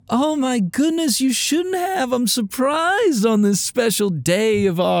Oh my goodness, you shouldn't have. I'm surprised on this special day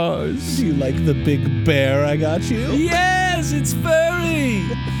of ours. Do you like the big bear I got you? Yes, it's furry.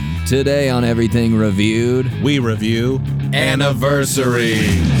 Today on Everything Reviewed, We review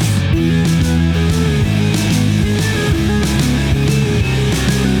Anniversaries.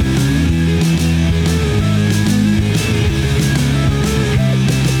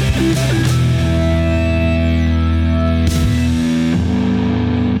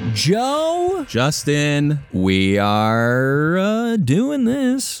 Joe? Justin. We are doing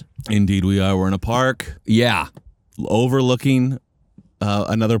this. Indeed we are. We're in a park Yeah. overlooking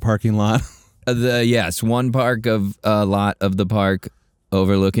another parking lot. Yes, one park of a lot of the park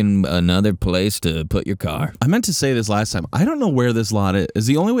overlooking another place to put your car. I meant to say this last time. I don't know where this lot is. Is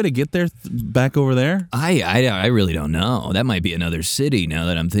the only way to get there back over there? I really don't know. That might be another city now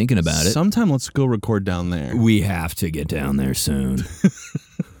that I'm thinking about it. Sometime let's go record down there. We have to get down there soon.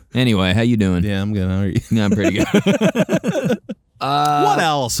 Anyway, how you doing? Yeah, I'm good. How are you? I'm pretty good. What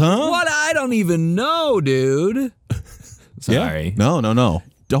else, huh? What? I don't even know, dude. Sorry. Yeah. No.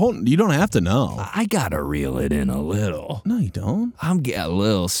 You don't have to know. I gotta reel it in a little. No, you don't. I'm getting a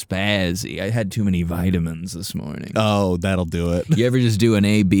little spazzy. I had too many vitamins this morning. Oh, that'll do it. You ever just do an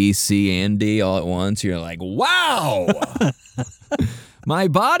A, B, C, and D all at once? You're like, wow, my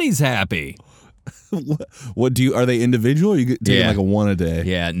body's happy. What do you? Are they individual? Or you taking Yeah. like a one a day?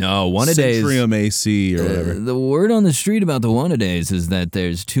 Yeah, no, one a day. Centrium AC or whatever. The word on the street about the one a days is that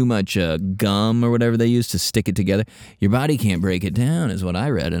there's too much gum or whatever they use to stick it together. Your body can't break it down, is what I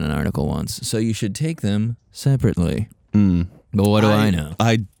read in an article once. So you should take them separately. But what do I know?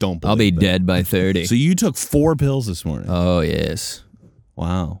 I don't. I'll be believe that. dead by 30. So you took 4 pills this morning. Oh yes.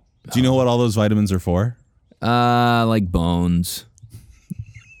 Wow. Do you know what all those vitamins are for? Like bones.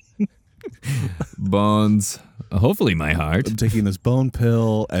 Bones. Hopefully my heart. I'm taking this bone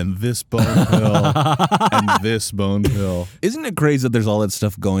pill and this bone pill and this bone pill. Isn't it crazy that there's all that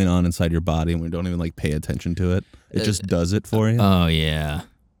stuff going on inside your body and we don't even like pay attention to it? It just does it for you. Oh yeah.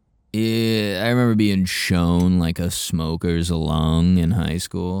 Yeah, I remember being shown like a smoker's lung in high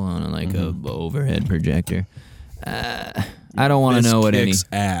school on a overhead projector. I don't want to This know what any. kicks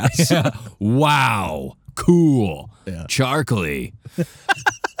ass. Wow, cool, Yeah. charcoaly,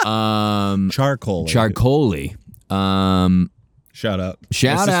 Charcoal. charcoaly. Shout out.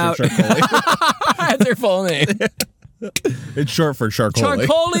 Shout My sister Charcoal. That's her full name. It's short for charcoal.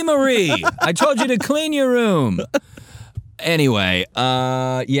 Charcoaly Marie. I told you to clean your room. Anyway,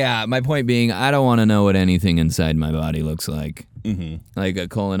 yeah, my point being, I don't want to know what anything inside my body looks like. Mm-hmm. Like a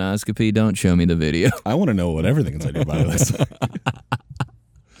colonoscopy, don't show me the video. I want to know what everything inside your body looks like.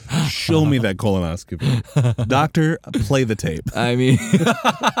 Show me that colonoscopy. Doctor, play the tape. I mean,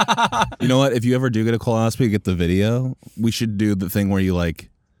 You know what? If you ever do get a colonoscopy, get the video. We should do the thing where you like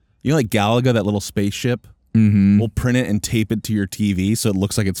Galaga, that little spaceship? Mm-hmm. We'll print it and tape it to your TV so it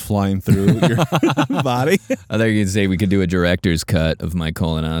looks like it's flying through your body. I thought you could say we could do a director's cut of my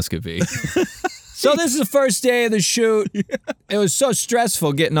colonoscopy. So this is the first day of the shoot. It was so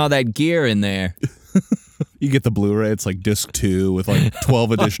stressful getting all that gear in there. You get the Blu-ray, it's like disc 2 with like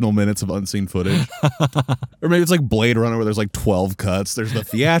 12 additional minutes of unseen footage. Or maybe it's like Blade Runner where there's like 12 cuts. There's the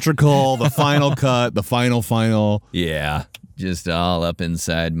theatrical, the final cut, the final. Yeah, just all up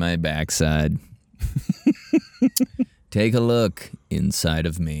inside my backside. Take a look inside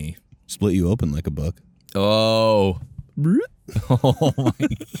of me. Split you open like a book. Oh. Oh my.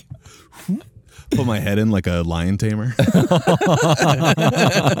 Put my head in like a lion tamer.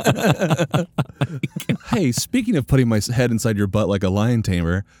 Hey, speaking of putting my head inside your butt like a lion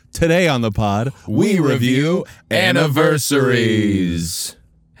tamer, today on the pod, we review anniversaries.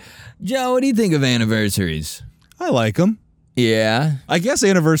 Joe, what do you think of anniversaries? I like them. Yeah. I guess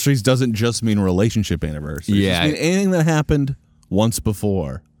anniversaries doesn't just mean relationship anniversaries. Yeah. It mean anything that happened once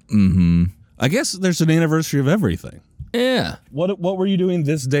before. Mm-hmm. I guess there's an anniversary of everything. Yeah. What were you doing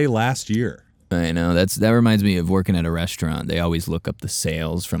this day last year? I know. That reminds me of working at a restaurant. They always look up the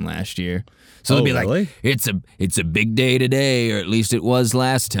sales from last year. So they'll be really? like, it's a big day today, or at least it was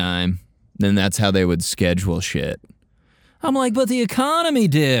last time. Then that's how they would schedule shit. I'm like, but the economy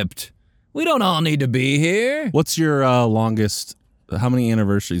dipped. We don't all need to be here. What's your longest? How many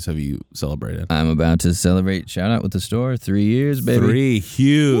anniversaries have you celebrated? I'm about to celebrate. Shout out with the store. 3 years, baby. 3.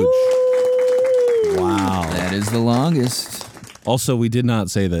 Huge. Wow. That is the longest. Also, we did not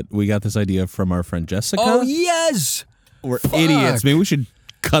say that we got this idea from our friend Jessica. Oh, yes. We're idiots. Maybe we should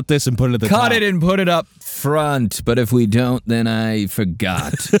cut this and put it at the top. Cut it and put it up front. But if we don't, then I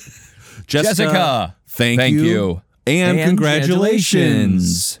forgot. Jessica, thank you. And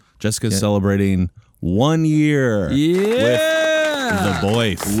congratulations. Jessica's celebrating 1 year. Yeah. The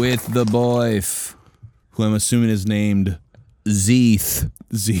boyf. With the boyf. Who I'm assuming is named Zeeth.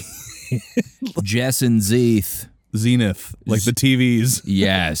 Jess and Zeeth. Zenith, like the TVs.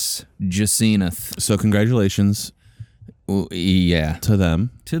 Yes, Jacineth. So congratulations. Yeah. To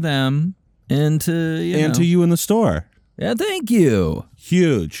them. To them. And to you in the store. Yeah, thank you.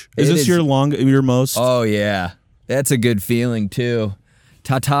 Huge. Is this your most? Oh, yeah. That's a good feeling, too.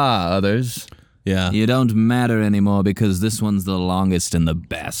 Ta-ta, others. Yeah. You don't matter anymore because this one's the longest and the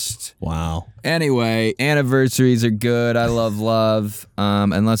best. Wow. Anyway, anniversaries are good. I love.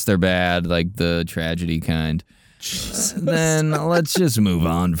 Unless they're bad, like the tragedy kind. Then let's just move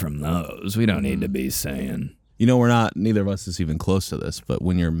on from those. We don't need to be saying. You know, neither of us is even close to this, but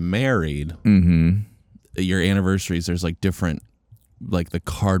when you're married, your anniversaries, there's like different, like the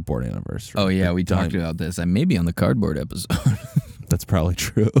cardboard anniversary. Oh, yeah, we talked about this. I may be on the cardboard episode. That's probably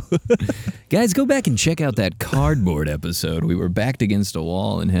true. Guys, go back and check out that cardboard episode. We were backed against a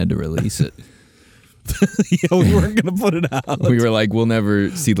wall and had to release it. Yeah, we weren't going to put it out. We were like, we'll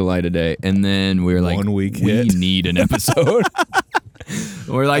never see the light of day. And then we were like, 1 week we hit. need an episode.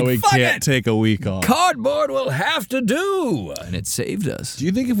 We're like, we fuck can't it. take a week off. Cardboard will have to do. And it saved us. Do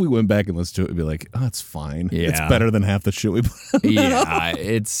you think if we went back and listened to it, we'd be like, oh, it's fine. Yeah. It's better than half the shit we put out. Yeah,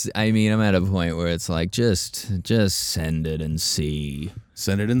 I'm at a point where it's like, just send it and see.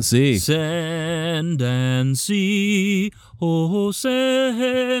 Send it and see. Send and see, oh,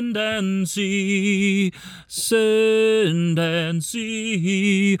 send and see, send and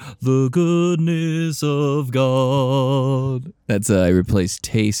see the goodness of God. That's I replaced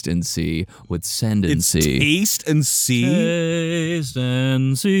taste and see with send and see. Taste and see? Taste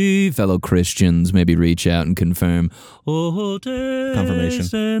and see. Fellow Christians, maybe reach out and confirm. Oh, taste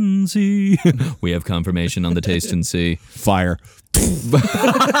Confirmation. and see. We have confirmation on the taste and see. Fire.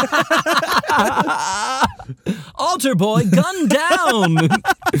 Altar boy, gun down.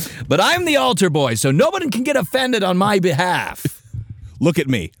 But I'm the altar boy, so nobody can get offended on my behalf. Look at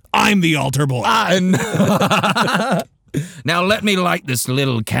me. I'm the altar boy. Now let me light this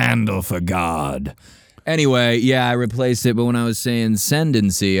little candle for God. Anyway, yeah, I replaced it, but when I was saying send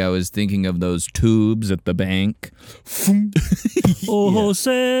and see, I was thinking of those tubes at the bank. Oh,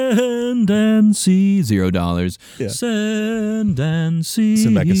 send and see. $0. Yeah. Send and see.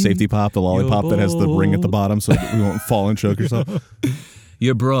 Send back a safety pop, the lollipop that has the ring at the bottom so that we won't fall and choke yourself.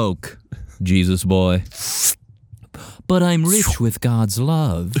 You're broke, Jesus boy. But I'm rich with God's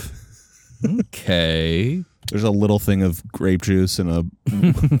love. Okay. There's a little thing of grape juice and a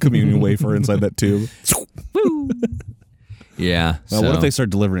communion wafer inside that tube. Yeah. Now, what if they start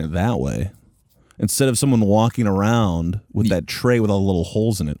delivering it that way? Instead of someone walking around with that tray with all the little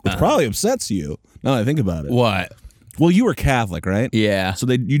holes in it, which probably upsets you, now that I think about it. What? Well, you were Catholic, right? Yeah. So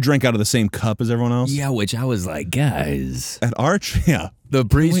you drank out of the same cup as everyone else? Yeah, which I was like, guys. At Arch, yeah. The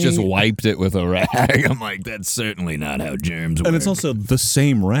priest just wiped it with a rag. I'm like, that's certainly not how germs work. And it's also the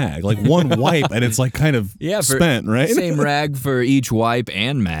same rag, like one wipe, and it's like kind of spent, right? Same rag for each wipe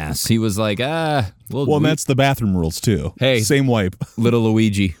and mass. He was like, well, and that's the bathroom rules too. Hey, same wipe. Little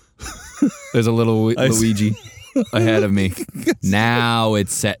Luigi. There's a little Luigi ahead of me. Now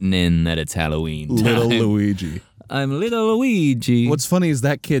it's setting in that it's Halloween time. Little Luigi. I'm little Luigi. What's funny is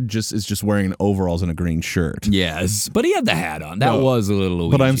that kid is just wearing overalls and a green shirt. Yes, but he had the hat on. That was a little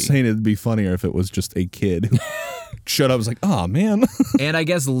Luigi. But I'm saying it'd be funnier if it was just a kid who showed up. I was like, oh, man. And I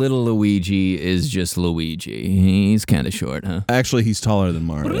guess little Luigi is just Luigi. He's kind of short, huh? Actually, he's taller than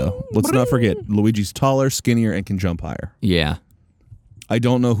Mario. Let's not forget, Luigi's taller, skinnier, and can jump higher. Yeah. I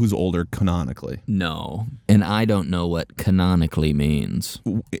don't know who's older canonically. No. And I don't know what canonically means.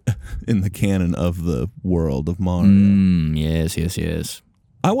 In the canon of the world of Mario. Yes.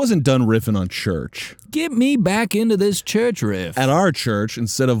 I wasn't done riffing on church. Get me back into this church riff. At our church,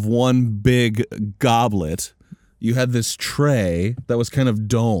 instead of one big goblet, you had this tray that was kind of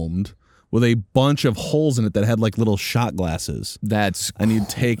domed with a bunch of holes in it that had like little shot glasses. And you'd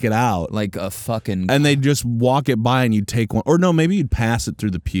take it out. Like a fucking... And they'd just walk it by and you'd take one. Or no, maybe you'd pass it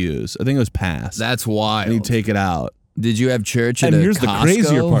through the pews. I think it was pass. That's wild. And you'd take it out. Did you have church at and a here's Costco? The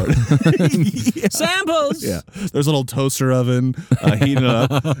crazier part. Yeah. Samples! Yeah. There's a little toaster oven, heating it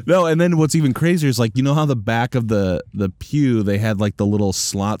up. No, and then what's even crazier is like, you know how the back of the pew, they had like the little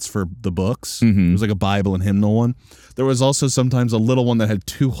slots for the books? Mm-hmm. It was like a Bible and hymnal one. There was also sometimes a little one that had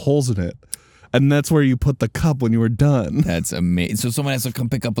 2 holes in it. And that's where you put the cup when you were done. That's amazing. So someone has to come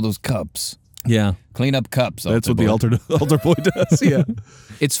pick up those cups. Yeah. Clean up cups. That's what the altar boy does. Yeah.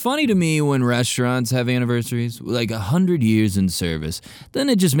 It's funny to me when restaurants have anniversaries, like 100 years in service. Then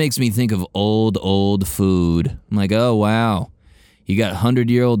it just makes me think of old food. I'm like, oh, wow. You got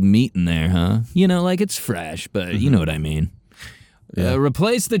 100-year-old meat in there, huh? You know, like it's fresh, but you know what I mean.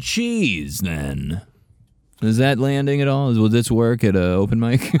 Replace the cheese, then. Is that landing at all? Will this work at an open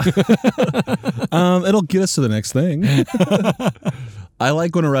mic? It'll get us to the next thing. I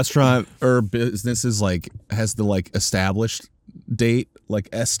like when a restaurant or business is like has the like established date, like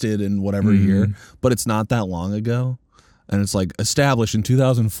ested in whatever year, but it's not that long ago. And it's like established in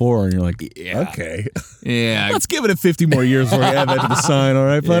 2004, and you're like, okay. Yeah. Let's give it 50 more years before you add that to the sign, all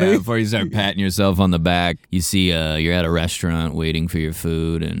right, buddy? Yeah, before you start patting yourself on the back, you see you're at a restaurant waiting for your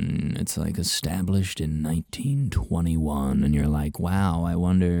food, and it's like established in 1921, and you're like, wow, I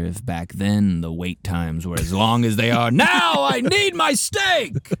wonder if back then the wait times were as long as they are now. I need my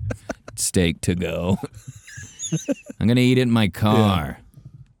steak. Steak to go. I'm going to eat it in my car.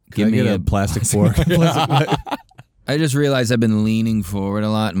 Give me a plastic fork. I just realized I've been leaning forward a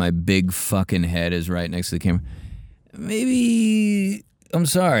lot, and my big fucking head is right next to the camera. Maybe I'm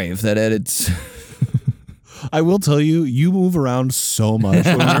sorry if that edits. I will tell you, you move around so much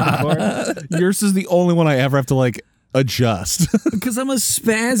when you're recording. Yours is the only one I ever have to like adjust. Because I'm a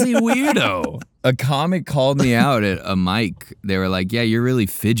spazzy weirdo. A comic called me out at a mic. They were like, yeah, you're really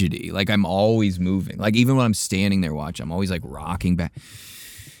fidgety. Like, I'm always moving. Like, even when I'm standing there watching, I'm always like rocking back.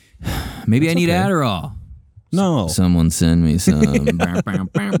 Maybe I need Adderall. No. Someone send me some. I'm going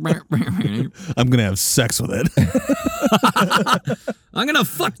to have sex with it. I'm going to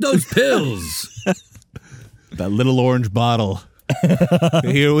fuck those pills. That little orange bottle.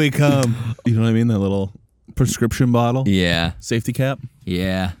 Here we come. You know what I mean? That little prescription bottle. Yeah. Safety cap.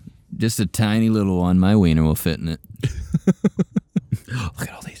 Yeah. Just a tiny little one. My wiener will fit in it. Look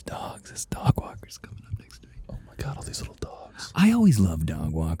at all these dogs. This dog walker's coming up next to me. Oh my God, all these little dogs. I always love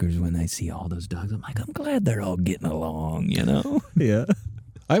dog walkers when I see all those dogs. I'm like, I'm glad they're all getting along, you know? Yeah.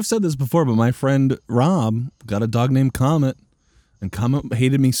 I've said this before, but my friend Rob got a dog named Comet, and Comet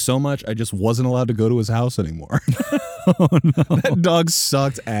hated me so much I just wasn't allowed to go to his house anymore. Oh, no. That dog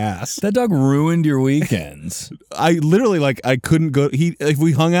sucked ass. That dog ruined your weekends. I literally, like, I couldn't go. If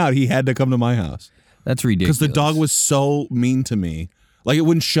we hung out, he had to come to my house. That's ridiculous. Because the dog was so mean to me. Like, it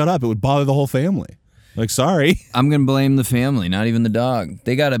wouldn't shut up. It would bother the whole family. Like, sorry. I'm gonna blame the family, not even the dog.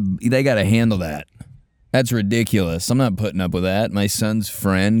 They gotta handle that. That's ridiculous. I'm not putting up with that. My son's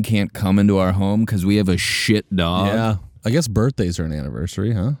friend can't come into our home because we have a shit dog. Yeah. I guess birthdays are an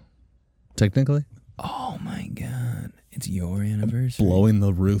anniversary, huh? Technically. Oh my God. It's your anniversary. Blowing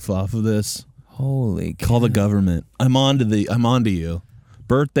the roof off of this. Holy cow. Call the government. I'm on to you.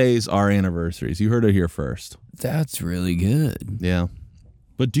 Birthdays are anniversaries. You heard it here first. That's really good. Yeah.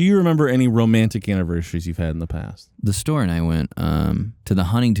 But do you remember any romantic anniversaries you've had in the past? The store and I went to the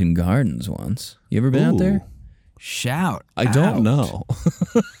Huntington Gardens once. You ever been out there? Shout I don't know.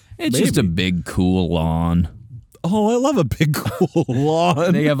 It's just a big, cool lawn. Oh, I love a big, cool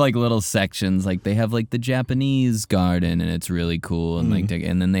lawn. They have like little sections. Like they have like the Japanese garden, and it's really cool. And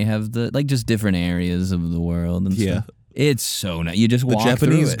and then they have the like just different areas of the world and stuff. It's so nice. You just walk the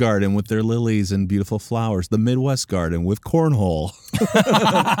Japanese through it. garden with their lilies and beautiful flowers. The Midwest garden with cornhole.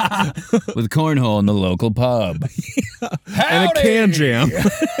 With cornhole in the local pub. And a can jam.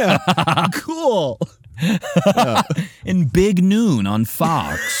 Cool. And Big Noon on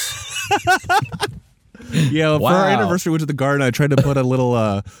Fox. Yeah, for our anniversary, we went to the garden. I tried to put a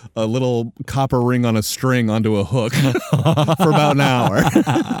little copper ring on a string onto a hook for about an hour.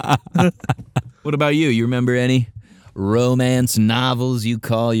 What about you? You remember any romance novels you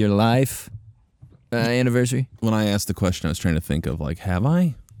call your life anniversary? When I asked the question, I was trying to think of like, have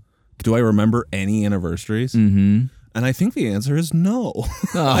I? Do I remember any anniversaries? Mm-hmm. And I think the answer is no. Oh.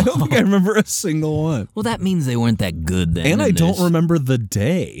 I don't think I remember a single one. Well, that means they weren't that good then. And I don't remember the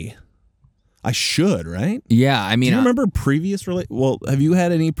day. I should, right? Yeah, I mean, do you remember previous Well, have you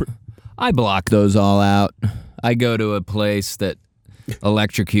had any? I block those all out. I go to a place that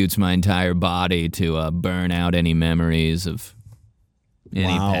electrocutes my entire body to burn out any memories of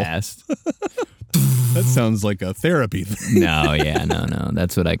any past. That sounds like a therapy thing. No.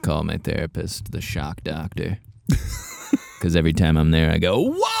 That's what I call my therapist, the shock doctor. Because every time I'm there, I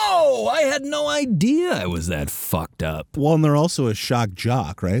go, whoa, I had no idea I was that fucked up. Well, and they're also a shock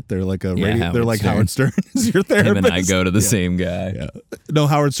jock, right? They're like they're like Stern. Howard Stern is your therapist. Him and I go to the same guy. Yeah. No,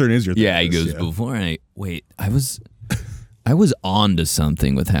 Howard Stern is your therapist. Yeah, he goes, before I was on to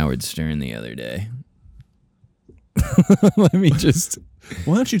something with Howard Stern the other day. Let me just...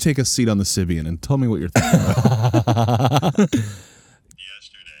 Why don't you take a seat on the Sibian and tell me what you're thinking about?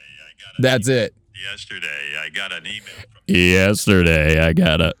 That's it. Yesterday, I got an email from... Yesterday, I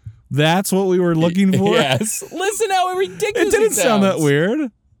got a... That's what we were looking for? Yes. Listen how ridiculous it didn't sound that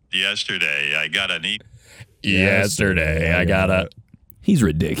weird. Yesterday, I got an email... Yesterday, I got a... He's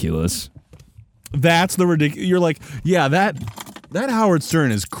ridiculous. That's the ridiculous... You're like, yeah, that... That Howard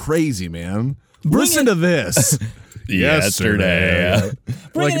Stern is crazy, man. Listen to this. Yesterday.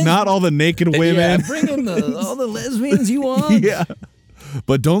 Like, in- not all the naked Yeah, women. bring in all the lesbians you want. Yeah.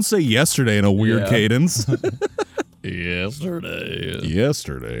 But don't say yesterday in a weird Yeah. cadence. Yesterday.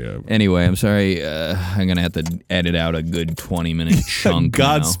 Yesterday. Anyway, I'm sorry. I'm going to have to edit out a good 20-minute chunk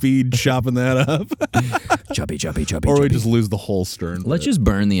Godspeed chopping that up. Choppy. Or we just lose the whole Stern. Let's bit. just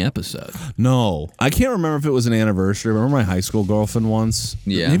burn the episode. No. I can't remember if it was an anniversary. I remember my high school girlfriend once.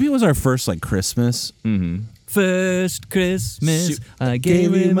 Yeah. Maybe it was our first, like, Christmas. First Christmas, I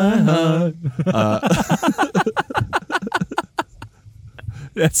gave you my heart.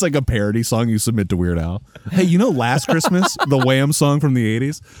 That's like a parody song you submit to Weird Al. Hey, you know Last Christmas, the Wham song from the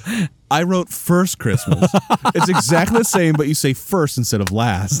 80s? I wrote First Christmas. It's exactly the same, but you say first instead of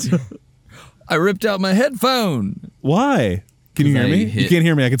last. I ripped out my headphone. Why? Can you hear I me? hit- You can't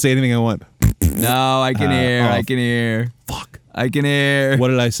hear me. I can say anything I want. No, I can hear. oh. I can hear. Fuck. I can hear. What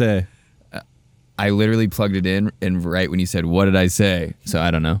did I say? I literally plugged it in, and right when you said, "What did I say?" So I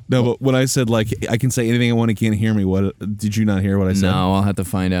don't know. No, but when I said, like, I can say anything I want, you can't hear me, what did you not hear what I said? No, I'll have to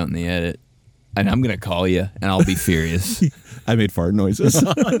find out in the edit. And I'm gonna call you, and I'll be furious. I made fart noises.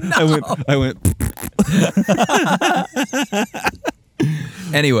 I went.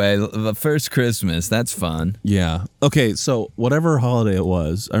 Anyway, the first Christmas, that's fun. Yeah. Okay, so whatever holiday it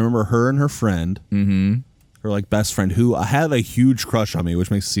was, I remember her and her friend, her like best friend, who had a huge crush on me,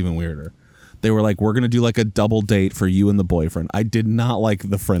 which makes this even weirder. They were like, we're going to do like a double date for you and the boyfriend. I did not like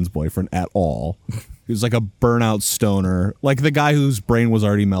the friend's boyfriend at all. He was like a burnout stoner, like the guy whose brain was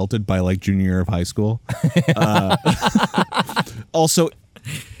already melted by like junior year of high school. Also,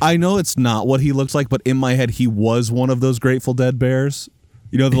 I know it's not what he looks like, but in my head, he was one of those Grateful Dead bears.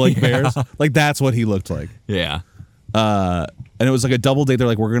 You know, the like bears? Like that's what he looked like. Yeah. And it was like a double date. They're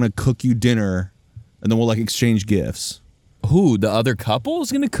like, we're going to cook you dinner and then we'll like exchange gifts. Who? The other couple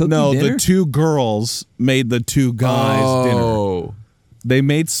is gonna cook No, you dinner? the two girls made the two guys dinner. Oh. They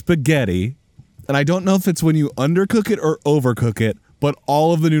made spaghetti, and I don't know if it's when you undercook it or overcook it, but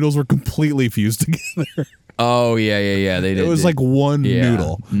all of the noodles were completely fused together. Oh yeah. They did. It was like one Yeah.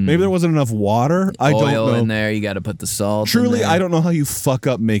 noodle. Maybe there wasn't enough water. I oil don't know. in there. You got to put the salt. in Truly, there. I don't know how you fuck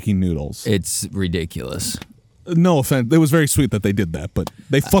up making noodles. It's ridiculous. No offense. It was very sweet that they did that, but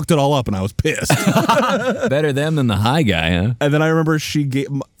they fucked it all up, and I was pissed. Better them than the high guy, huh? And then I remember she gave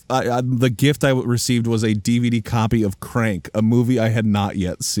the gift I received was a DVD copy of Crank, a movie I had not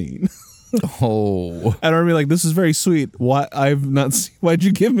yet seen. Oh, And I remember like, this is very sweet. Why I've not seen? Why'd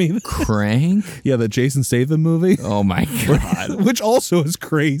you give me this? Crank? Yeah, the Jason Statham movie, Oh my god. which also is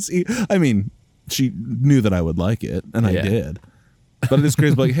crazy. I mean, she knew that I would like it, and I Yeah. did. But it is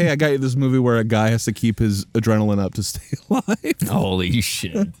crazy. Like, hey, I got you this movie where a guy has to keep his adrenaline up to stay alive. Holy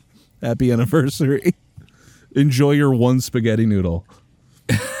shit. Happy anniversary. Enjoy your one spaghetti noodle.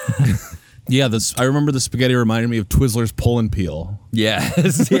 Yeah, I remember the spaghetti reminded me of Twizzlers Pull and Peel.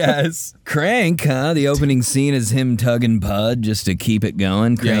 Yes. Crank, huh? The opening scene is him tugging Pud just to keep it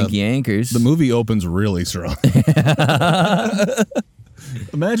going. Crank Yankers. The movie opens really strong.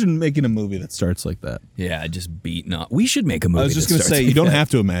 Imagine making a movie that starts like that. Yeah, just beating up. We should make a movie. I was just that going to starts say, like you don't that. have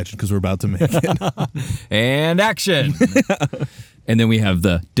to imagine because we're about to make it. And action. And then we have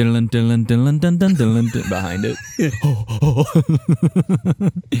the diddlin, diddlin, diddlin, dun, dun, diddlin, dun behind it.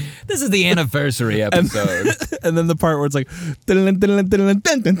 This is the anniversary episode. And then the part where it's like, diddlin, diddlin, diddlin,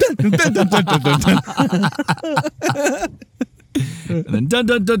 dun, dun, dun, dun, dun, dun, dun, dun, dun. And then dun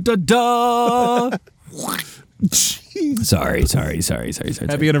dun dun dun dun. Sorry.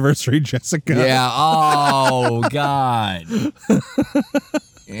 Happy anniversary, Jessica. Yeah. Oh God.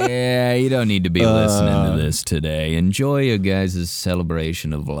 Yeah, you don't need to be listening to this today. Enjoy your guys'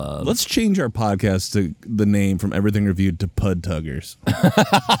 celebration of love. Let's change our podcast to the name from Everything Reviewed to Pud Tuggers.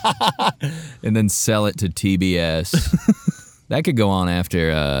 And then sell it to TBS. That could go on after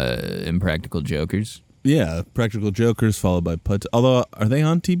Impractical Jokers. Yeah, Practical Jokers followed by Pud. Although, are they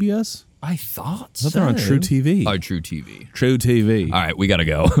on TBS? I thought I thought they're on True TV. Oh, True TV. True TV. All right, we gotta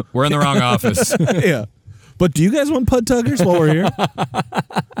go. We're in the wrong office. Yeah. But do you guys want Pud Tuggers while we're here?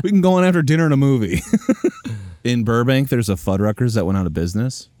 We can go on after dinner and a movie. In Burbank, there's a Fuddruckers that went out of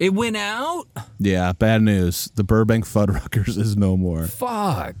business. It went out? Yeah, bad news. The Burbank Fuddruckers is no more.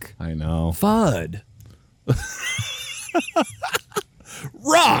 Fuck. I know. Fud.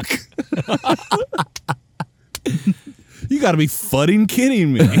 Rock! You gotta be fudding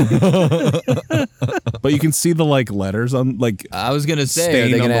kidding me. But you can see the like letters on like I was gonna say, are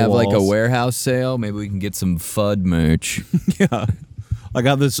Stained they on gonna the have like a walls. warehouse sale? Maybe we can get some Fud merch. yeah. I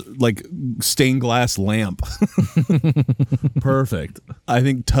got this like stained glass lamp. Perfect. I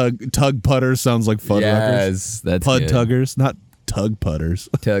think tug putter sounds like Fuddruckers. Yes, that's Pud good. tuggers, not tug putters.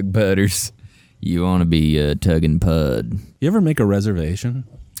 Tug putters. You want to be tugging pud. You ever make a reservation?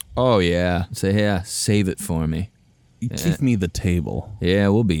 Oh, yeah. Say, yeah, save it for me. Give me the table. Yeah,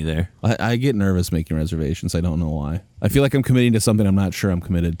 we'll be there. I get nervous making reservations. I don't know why. I feel like I'm committing to something I'm not sure I'm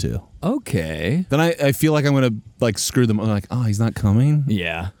committed to. Okay. Then I feel like I'm going to like screw them. I'm like, oh, he's not coming?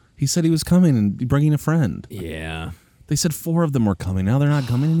 Yeah. He said he was coming and bringing a friend. Yeah. They said 4 of them were coming. Now they're not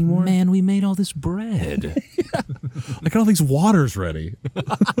coming anymore? Man, we made all this bread. I got all these waters ready.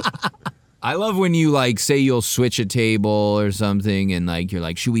 I love when you like say you'll switch a table or something and like you're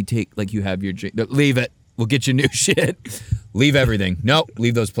like, should we take, like you have your drink? Leave it. We'll get you new shit. Leave everything. No,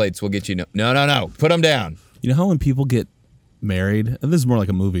 leave those plates. We'll get you no. Put them down. You know how when people get married, and this is more like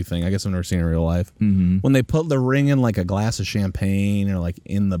a movie thing, I guess I've never seen it in real life, when they put the ring in like a glass of champagne or like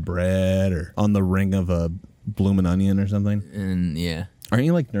in the bread or on the ring of a bloomin' onion or something. And yeah. Aren't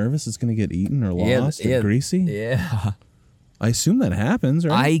you like nervous it's going to get eaten or lost or greasy? Yeah. I assume that happens,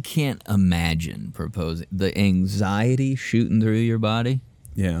 right? I can't imagine proposing. The anxiety shooting through your body.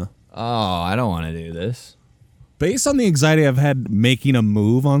 Yeah. Oh, I don't want to do this. Based on the anxiety I've had making a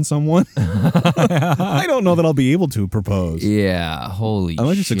move on someone, I don't know that I'll be able to propose. Yeah, holy I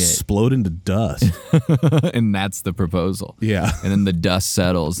might just shit. explode into dust. And that's the proposal. Yeah. And then the dust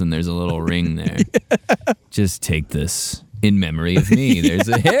settles and there's a little ring there. Just take this in memory of me. There's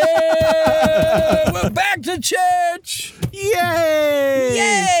a, hey, we're back to church. Yay!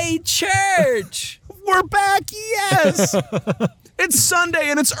 Yay, church. We're back, yes! It's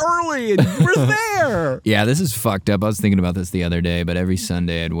Sunday and it's early and we're there. Yeah, this is fucked up. I was thinking about this the other day, but every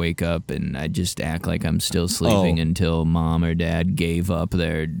Sunday I'd wake up and I'd just act like I'm still sleeping until mom or dad gave up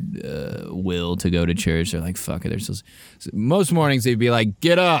their will to go to church. They're like, fuck it. They're still... Most mornings they'd be like,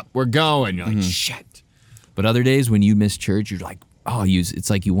 get up, we're going. You're like, shit. But other days when you miss church, you're like, oh,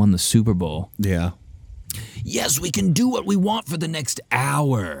 it's like you won the Super Bowl. Yeah. Yes, we can do what we want for the next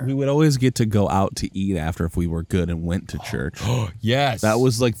hour. We would always get to go out to eat after if we were good and went to church. Yes. That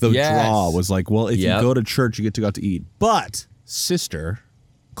was like the draw, was like, well, if you go to church, you get to go out to eat. But Sister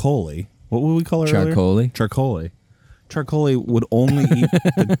Coley, what would we call her earlier? Charcoli. Charcoli would only eat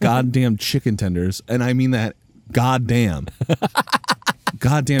the goddamn chicken tenders, and I mean that goddamn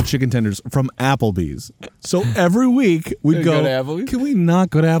chicken tenders from Applebee's. So every week we'd go to Applebee's? can we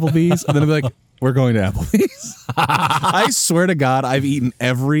not go to Applebee's? And then I'd be like, we're going to Applebee's. I swear to God, I've eaten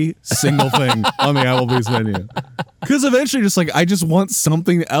every single thing on the Applebee's menu. Because eventually, just like, I just want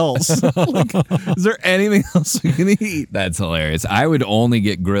something else. Like, is there anything else we can eat? That's hilarious. I would only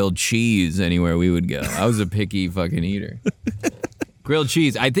get grilled cheese anywhere we would go. I was a picky fucking eater. Grilled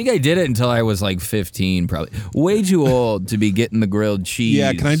cheese. I think I did it until I was like 15, probably. Way too old to be getting the grilled cheese.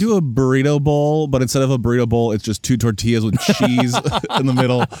 Yeah, can I do a burrito bowl? But instead of a burrito bowl, it's just 2 tortillas with cheese in the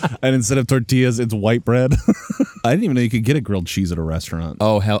middle. And instead of tortillas, it's white bread. I didn't even know you could get a grilled cheese at a restaurant.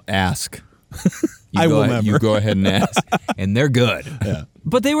 Oh, hell, ask. I will never. You go ahead and ask. And they're good. Yeah.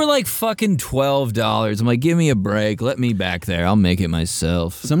 But they were like fucking $12. I'm like, give me a break. Let me back there. I'll make it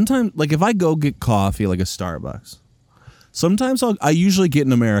myself. Sometimes, like if I go get coffee, like a Starbucks, sometimes I usually get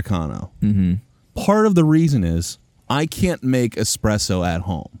an Americano. Mm-hmm. Part of the reason is I can't make espresso at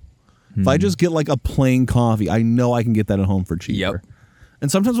home. If I just get like a plain coffee, I know I can get that at home for cheaper. Yep. And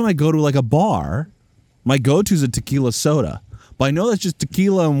sometimes when I go to like a bar, my go-to is a tequila soda. But I know that's just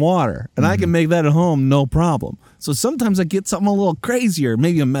tequila and water, and I can make that at home, no problem. So sometimes I get something a little crazier,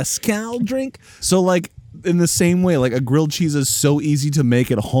 maybe a mezcal drink. So like in the same way, like a grilled cheese is so easy to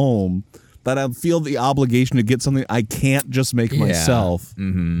make at home that I feel the obligation to get something I can't just make myself,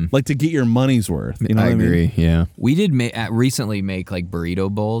 like to get your money's worth. You know what I agree. mean? Yeah, we did recently make like burrito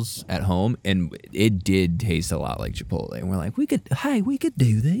bowls at home, and it did taste a lot like Chipotle. And we're like, we could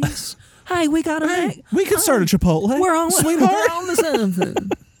do these. Hey, we got to We could start a Chipotle. We're on, sweetheart. We're on to something.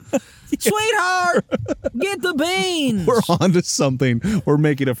 Sweetheart, get the beans. We're on to something. We're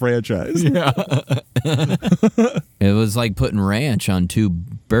making a franchise. Yeah. It was like putting ranch on 2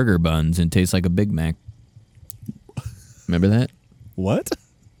 burger buns and tastes like a Big Mac. Remember that? What?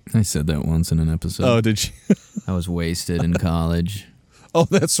 I said that once in an episode. Oh, did you? I was wasted in college. Oh,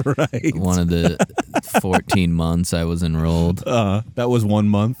 that's right. One of the 14 months I was enrolled. That was 1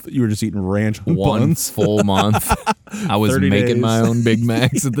 month. You were just eating ranch on One buns. full month. I was 30 making days. my own Big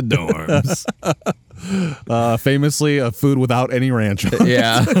Macs at the dorms. Famously, a food without any ranch on it.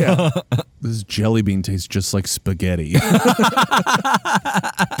 Yeah. This jelly bean tastes just like spaghetti.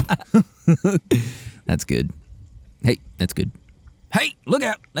 That's good. Hey, that's good. Hey, look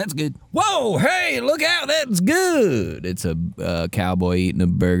out. That's good. Whoa, hey, look out. That's good. It's a cowboy eating a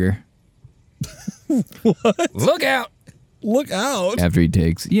burger. What? Look out. Look out. After he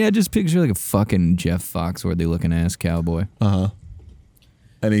takes. Yeah, just picture like a fucking Jeff Foxworthy looking ass cowboy. Uh-huh.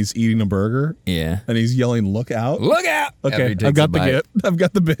 and he's eating a burger. Yeah. And he's yelling, "Look out! Look out!" Okay, I've got the bit. I've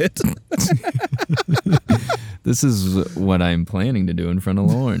got the bit. This is what I'm planning to do in front of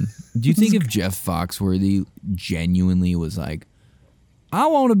Lauren. Do you think if Jeff Foxworthy genuinely was like, "I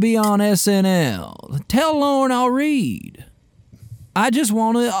want to be on SNL. Tell Lauren I'll read. I just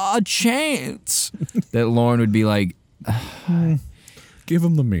want a chance," that Lauren would be like, Give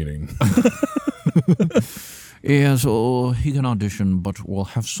him the meeting. "Yeah, so he can audition, but we'll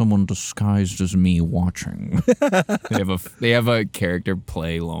have someone disguised as me watching." They have a character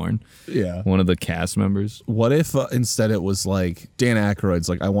play Lauren. Yeah. One of the cast members. What if instead it was like Dan Aykroyd's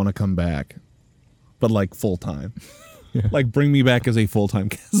like, "I want to come back, but like full time." Yeah. Like, bring me back as a full-time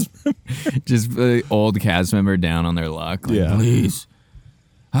cast member. Just old cast member down on their luck. Like, Yeah. "Please,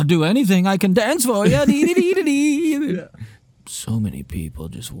 I'll do anything I can dance for you." Yeah. So many people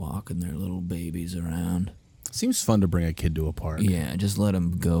just walking their little babies around. Seems fun to bring a kid to a park. Yeah, just let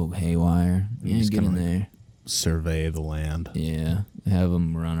them go haywire. Yeah, just get in kinda there. Survey the land. Yeah, have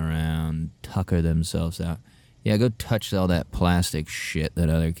them run around, tucker themselves out. Yeah, go touch all that plastic shit that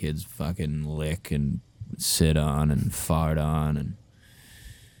other kids fucking lick and sit on and fart on. And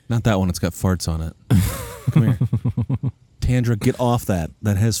Not that one. It's got farts on it. Come here. Tandra, get off that.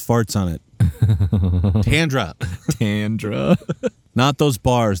 That has farts on it. Tandra. Tandra. Not those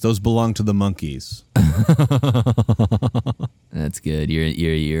bars. Those belong to the monkeys. That's good.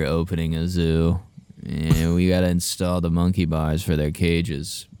 You're opening a zoo. Yeah, we gotta install the monkey bars for their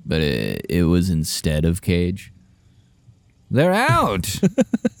cages, but it was instead of cage. They're out.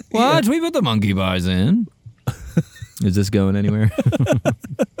 What? We put the monkey bars in. Is this going anywhere?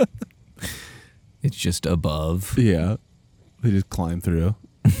 It's just above. Yeah. They just climb through.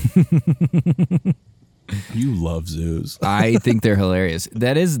 You love zoos. I think they're hilarious.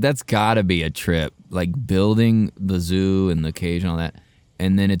 That's gotta be a trip. Like building the zoo and the cage and all that,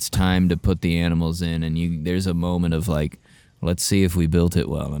 and then it's time to put the animals in, and there's a moment of like, let's see if we built it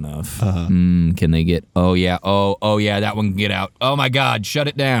well enough. Can they get? Oh yeah. Oh yeah. That one can get out. Oh my God! Shut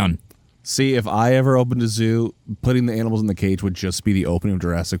it down. See, if I ever opened a zoo, putting the animals in the cage would just be the opening of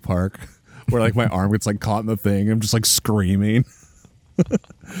Jurassic Park, where like my arm gets like caught in the thing. I'm just like screaming.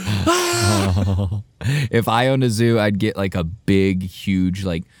 If I owned a zoo, I'd get like a big, huge,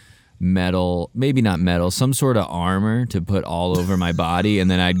 like metal, maybe not metal, some sort of armor to put all over my body,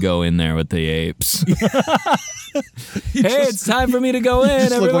 and then I'd go in there with the apes. Hey, it's time for me to go in. You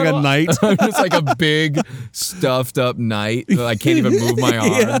just look like a knight. I'm just like a big, stuffed up knight. I can't even move my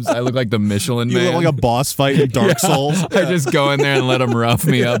arms. I look like the Michelin You Man. look like a boss fight in Dark Souls. I just go in there and let them rough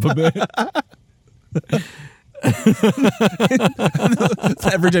me up a bit.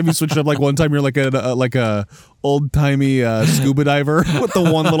 Every time you switch it up, like one time you're like a old timey scuba diver with the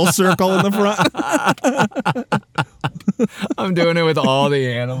one little circle in the front. I'm doing it with all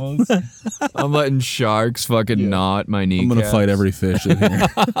the animals. I'm letting sharks fucking knot my kneecaps. I'm gonna fight every fish in here.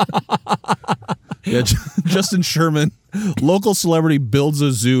 Yeah, Justin Sherman, local celebrity, builds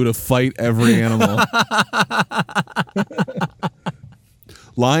a zoo to fight every animal.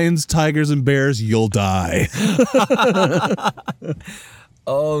 Lions, tigers, and bears, you'll die.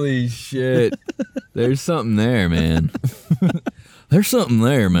 Holy shit. There's something there, man. There's something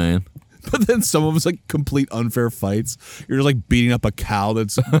there, man. But then some of it's like complete unfair fights. You're just like beating up a cow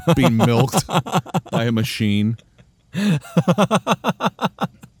that's being milked by a machine.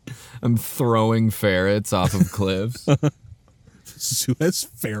 I'm throwing ferrets off of cliffs. Zoo has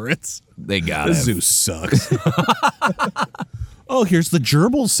ferrets. They got The it. zoo sucks. Oh, here's the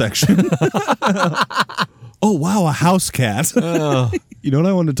gerbils section. Oh, wow, a house cat. You know what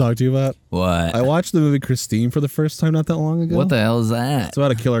I wanted to talk to you about? What? I watched the movie Christine for the first time not that long ago. What the hell is that? It's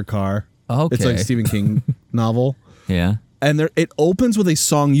about a killer car. Okay. It's like a Stephen King novel. Yeah. And it opens with a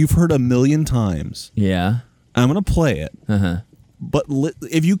song you've heard a million times. Yeah. I'm going to play it. Uh-huh. But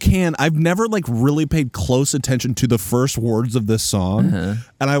if you can, I've never like really paid close attention to the first words of this song.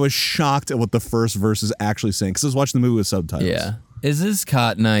 And I was shocked at what the first verse is actually saying because I was watching the movie with subtitles. Yeah. Is this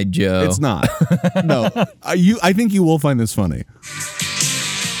Cotton Eye Joe? It's not. No. I think you will find this funny.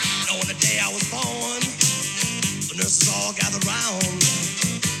 On the day I was born, the nurses all gathered round.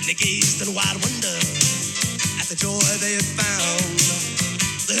 And they gazed in wide wonder at the joy they had found.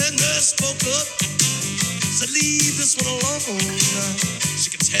 The head nurse spoke up, said, "Leave this one alone." She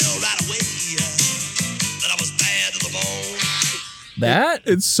could tell right away that I was bad to the bone. That?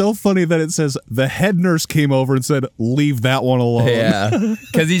 It's so funny that it says the head nurse came over and said, "Leave that one alone." Yeah.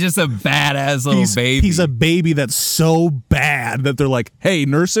 Because he's just a badass little baby. He's a baby that's so bad that they're like, "Hey,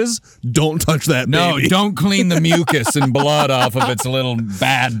 nurses, don't touch that No, baby." don't clean the mucus and blood off of its little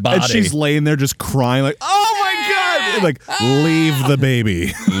bad body. And she's laying there just crying like, "Oh my God, Like, leave the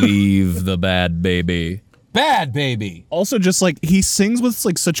baby. Leave the bad baby. Bad baby. Also, just like he sings with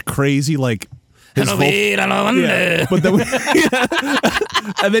like such crazy like. His yeah, but then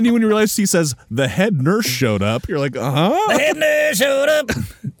and then when you realize he says the head nurse showed up, you're like, The head nurse showed up.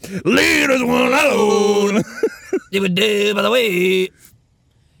 leave us one alone. It would do, by the way.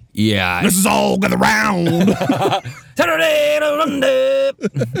 Yeah. This is all gather round.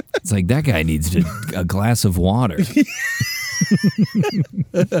 It's like that guy needs a glass of water.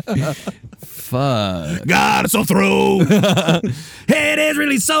 Fuck. God, it's so through. Head is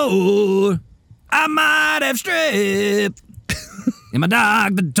really sore. I might have strep. And my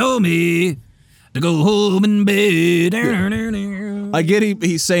doctor told me to go home in bed. I get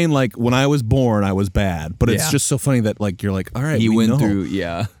he's saying like when I was born I was bad, but it's Yeah. just so funny that like you're like, all right, He we went know. through,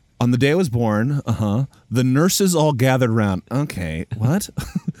 yeah. On the day I was born, the nurses all gathered around. Okay, what?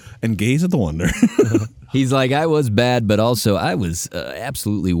 And gaze at the wonder. He's like, I was bad, but also I was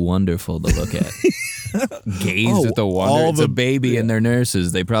absolutely wonderful to look at. Gaze at the wonder. all It's the- a baby and their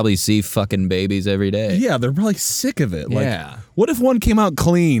nurses. They probably see fucking babies every day. Yeah, they're probably sick of it. Like, Yeah. what if one came out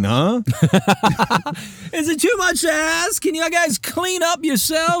clean, huh? Is it too much to ask? Can you guys clean up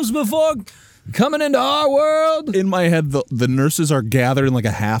yourselves before coming into our world? In my head, the nurses are gathered in like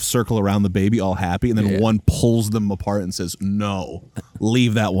a half circle around the baby, all happy, and then one pulls them apart and says, no,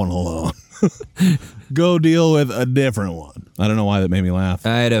 leave that one alone. Go deal with a different one. I don't know why that made me laugh.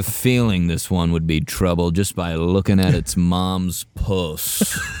 I had a feeling this one would be trouble just by looking at its mom's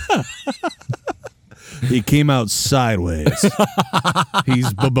puss. He came out sideways.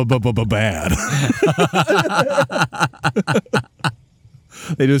 He's bad.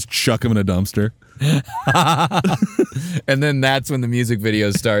 They just chuck him in a dumpster. And then that's when the music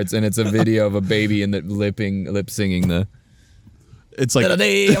video starts, and it's a video of a baby and the lip singing the. It's like,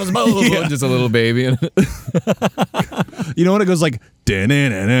 I was born. Yeah. Just a little baby. you know what? It goes like,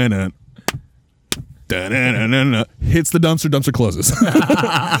 da-na-na-na-na. Da-na-na-na-na. Hits the dumpster closes.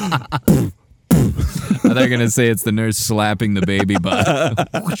 I thought you were gonna say it's the nurse slapping the baby butt.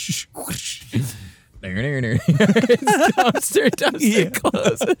 Whoosh, whoosh. Dumpster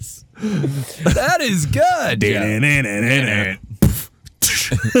closes. That is good. Da-na-na-na-na.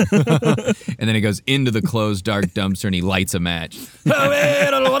 And then it goes into the closed dark dumpster and he lights a match. On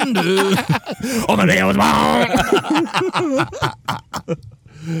the day I was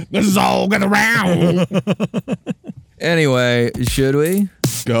born. This is all gather round. Anyway, should we?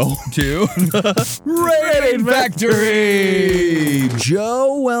 Go. To Rating Factory.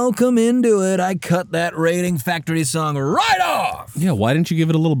 Joe, welcome into it. I cut that Rating Factory song right off. Yeah, why didn't you give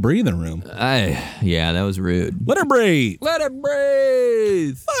it a little breathing room? Yeah, that was rude. Let it breathe. Let it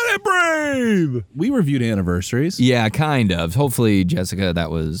breathe. Let it breathe. We reviewed anniversaries. Yeah, kind of. Hopefully, Jessica, that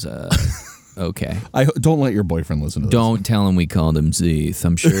was okay. Don't let your boyfriend listen to this. Don't tell him we called him Zeeth.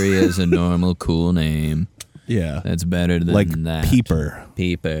 I'm sure he has a normal, cool name. Yeah. That's better than Like that. Peeper.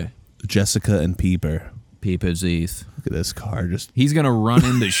 Peeper. Jessica and Peeper. Peeper Zeeth. Look at this car. Just He's going to run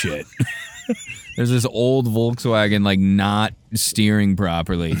into shit. There's this old Volkswagen, like, not steering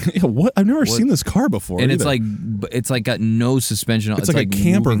properly. yeah, what? I've never seen this car before. And either. it's like got no suspension. It's like a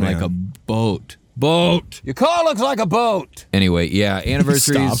camper moving van. like a boat. Boat. Your car looks like a boat. Anyway, yeah,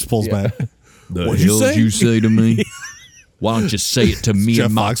 anniversaries. stops, pulls yeah. back. The What'd you hell did say? you say to me? Why don't you say it to me Jeff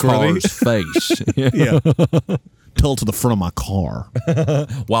in my Foxworthy. car's face Yeah. Tell it to the front of my car.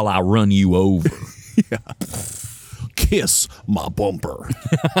 while I run you over? Kiss my bumper.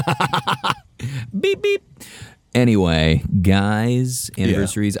 Beep beep. Anyway, guys,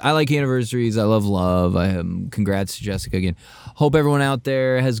 anniversaries. I like anniversaries. I love love. Congrats to Jessica again. Hope everyone out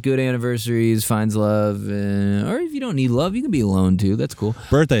there has good anniversaries, finds love, or if you don't need love, you can be alone too. That's cool.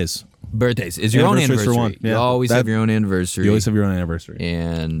 Birthdays. Birthdays is your own Anniversaries for anniversary. one. Yeah. You always have your own anniversary. You always have your own anniversary.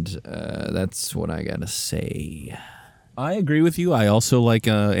 And that's what I gotta say. I agree with you. I also like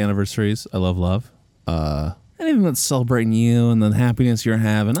anniversaries. I love love. Anything that's celebrating you and the happiness you're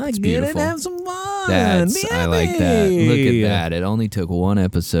having. I get it. beautiful. Have some fun. I like that. Look at Yay. that. It only took one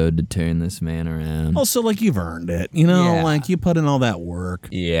episode to turn this man around. Also, like you've earned it. You know, Yeah. like you put in all that work.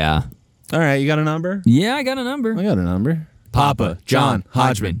 Yeah. All right, you got a number? Yeah, I got a number. I got a number. Papa John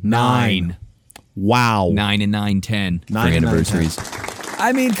Hodgman, 9. Wow. 9 and 9, 10 for 9 and 9, anniversaries.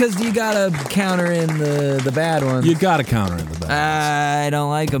 I mean, because you gotta counter in the bad ones. You got to counter in the bad. I don't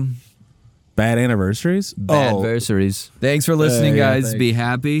like them. Bad anniversaries? Bad anniversaries. Thanks for listening, Yeah, guys. thanks. Be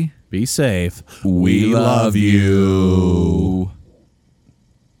happy. Be safe. We love you.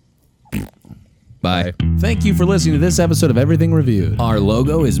 Bye. Thank you for listening to this episode of Everything Reviewed. Our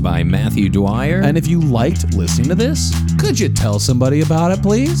logo is by Matthew Dwyer. And if you liked listening to this, could you tell somebody about it,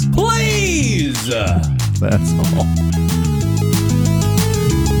 please? please! That's all.